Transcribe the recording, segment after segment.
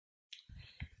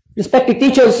Respected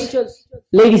teachers,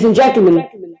 ladies and gentlemen,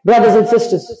 brothers and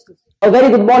sisters, a very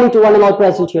good morning to one and all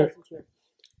present here.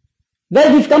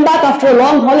 Well, we've come back after a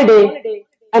long holiday,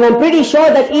 and I'm pretty sure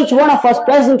that each one of us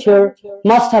present here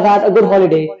must have had a good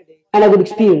holiday and a good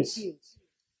experience.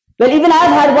 Well, even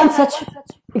I've had one such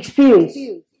experience,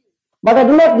 but I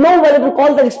do not know whether to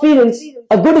call that experience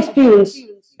a good experience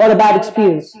or a bad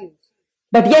experience.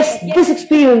 But yes, this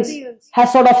experience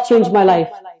has sort of changed my life.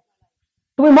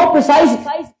 To be more precise,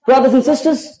 brothers and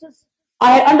sisters,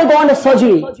 I had undergone a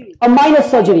surgery, a minor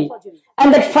surgery,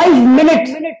 and that 5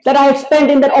 minutes that I had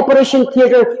spent in that operation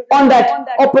theatre, on that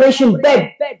operation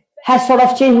bed, has sort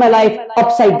of changed my life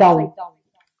upside down.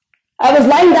 I was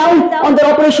lying down on the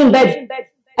operation bed,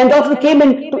 and doctor came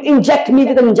in to inject me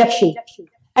with an injection.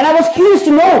 And I was curious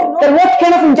to know that what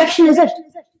kind of injection is it?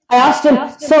 I asked him,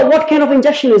 "Sir, what kind of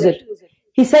injection is it?"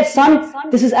 He said, "Son,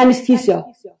 this is anesthesia."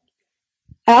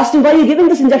 I asked him, "Why are you giving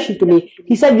this injection to me?"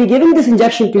 He said, "We're giving this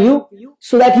injection to you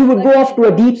so that you would go off to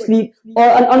a deep sleep or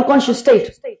an unconscious state,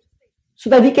 so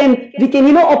that we can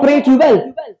operate you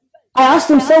well." I asked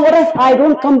him, "Sir, what if I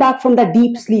don't come back from that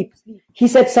deep sleep?" He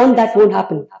said, "Son, that won't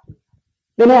happen."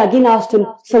 Then I again asked him,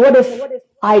 "So what if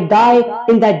I die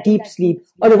in that deep sleep?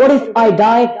 Or what if I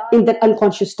die in that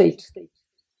unconscious state?"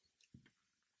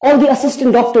 All the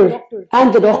assistant doctor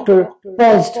and the doctor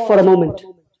paused for a moment.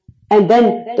 And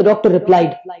then the doctor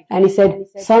replied, and he said,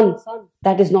 "Son,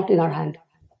 that is not in our hand."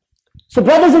 So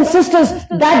brothers and sisters,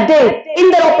 that day, in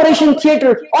that operation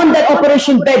theatre, on that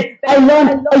operation bed, I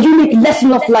learned a unique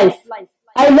lesson of life.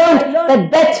 I learned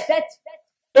that death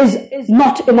is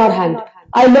not in our hand.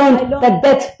 I learned that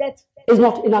death is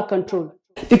not in our control.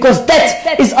 Because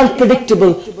death is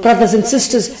unpredictable. Brothers and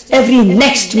sisters, every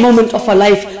next moment of our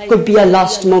life could be our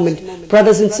last moment.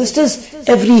 Brothers and sisters,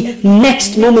 every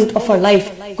next moment of our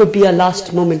life could be our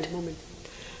last moment.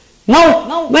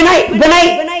 Now, when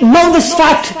I know this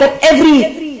fact that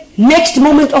every next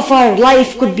moment of our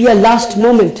life could be our last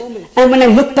moment, and when I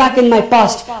look back in my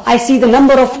past, I see the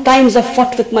number of times I've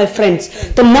fought with my friends,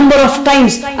 the number of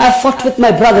times I've fought with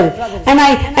my brother, and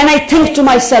I think to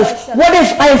myself, what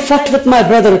if I fought with my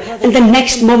brother and the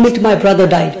next moment my brother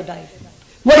died?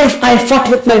 What if I fought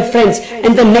with my friends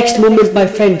and the next moment my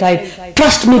friend died?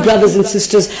 Trust me, brothers and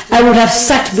sisters, I would have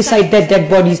sat beside their dead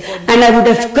bodies, and I would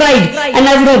have cried, and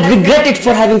I would have regretted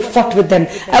for having fought with them.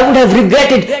 I would have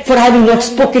regretted for having not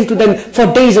spoken to them for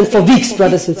days and for weeks,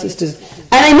 brothers and sisters.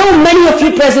 And I know many of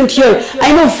you present here,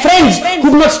 I know friends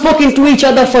who've not spoken to each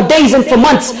other for days and for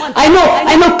months. I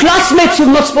know classmates who've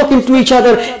not spoken to each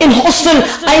other in hostel.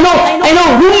 I know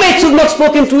roommates who've not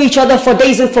spoken to each other for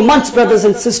days and for months, brothers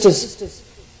and sisters.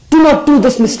 Do not do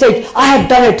this mistake. I have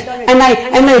done it, and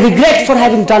I regret for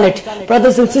having done it.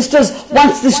 Brothers and sisters,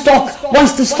 once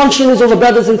this function is over,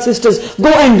 brothers and sisters, go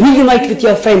and reunite with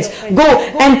your friends. Go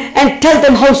and tell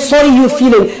them how sorry you're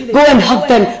feeling. Go and hug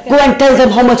them. Go and tell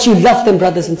them how much you love them,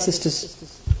 brothers and sisters.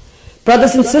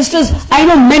 Brothers and sisters, I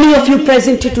know many of you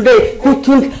present here today who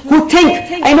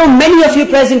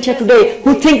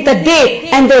think that they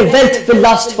and their wealth will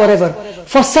last forever.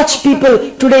 For such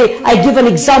people, today I give an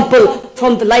example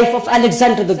from the life of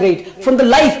Alexander the Great, from the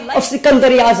life of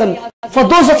Sikandar-e-Azam. For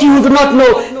those of you who do not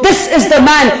know, this is the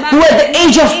man who at the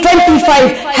age of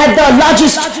 25 had the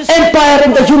largest empire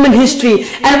in the human history.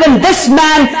 And when this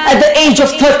man at the age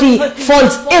of 30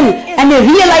 falls ill and he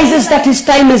realizes that his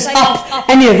time is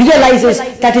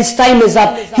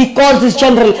up, he calls his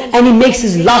general and he makes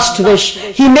his last wish.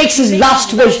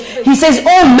 He says,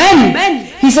 "Oh men,"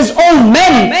 he says, "Oh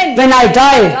men, when I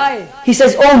die," he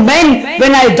says, "Oh men,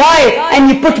 when I die and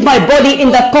you put my body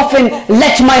in the coffin,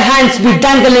 let my hands be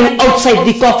dangling outside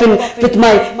the coffin with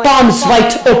my palms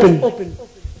wide open."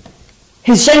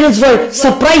 His generals were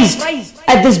surprised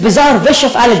at this bizarre wish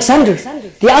of Alexander.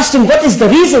 They asked him, "What is the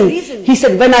reason?" He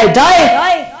said, "When I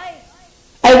die,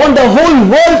 I want the whole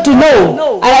world to know,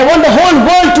 and I want the whole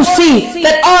world to see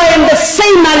that I am the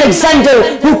same Alexander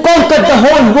who conquered the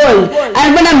whole world.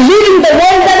 And when I'm leaving the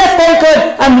world that I've conquered,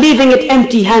 I'm leaving it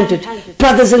empty-handed."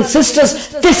 Brothers and sisters,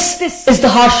 this is the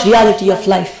harsh reality of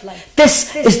life.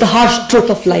 This is the harsh truth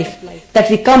of life, that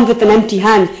we come with an empty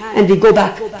hand and we go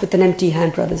back with an empty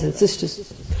hand, brothers and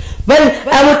sisters. Well,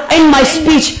 I would end my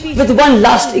speech with one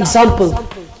last example.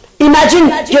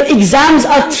 Imagine your exams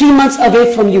are 3 months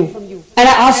away from you. And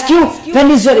I ask you,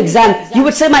 when is your exam? You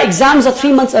would say, "My exams are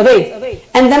 3 months away."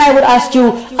 And then I would ask you,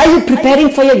 "Are you preparing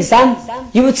for your exam?"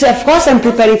 You would say, "Of course I'm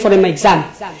preparing for my exam."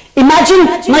 Imagine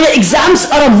now your exams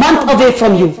are a month away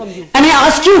from you. And I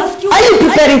ask you, "Are you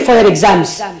preparing for your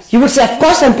exams?" You would say, "Of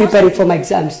course I'm preparing for my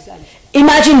exams."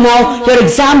 Imagine now your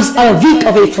exams are a week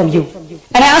away from you.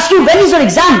 And I ask you, "When is your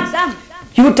exam?"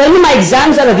 You would tell me my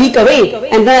exams are a week away,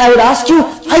 and then I would ask you,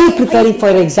 are you preparing for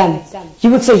your exam? You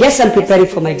would say, yes, I'm preparing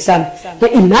for my exam. Now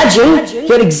imagine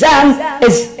your exam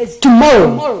is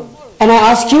tomorrow, and I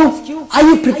ask you, are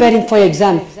you preparing for your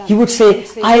exam? You would say,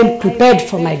 I am prepared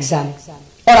for my exam,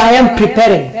 or I am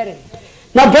preparing.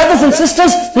 Now brothers and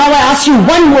sisters, now I ask you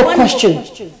one more question.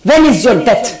 When is your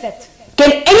death?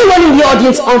 Can anyone in the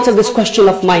audience answer this question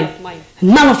of mine?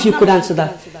 None of you could answer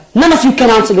that. None of you can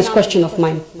answer this question of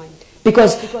mine.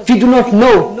 Because we do not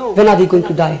know when are we going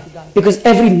to die. Because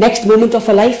every next moment of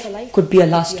our life could be a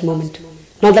last moment.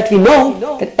 Now that we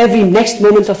know that every next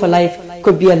moment of our life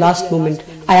could be a last moment,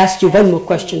 I ask you one more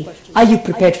question. Are you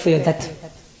prepared for your death?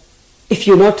 If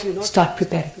you're not, start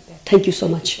preparing. Thank you so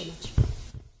much.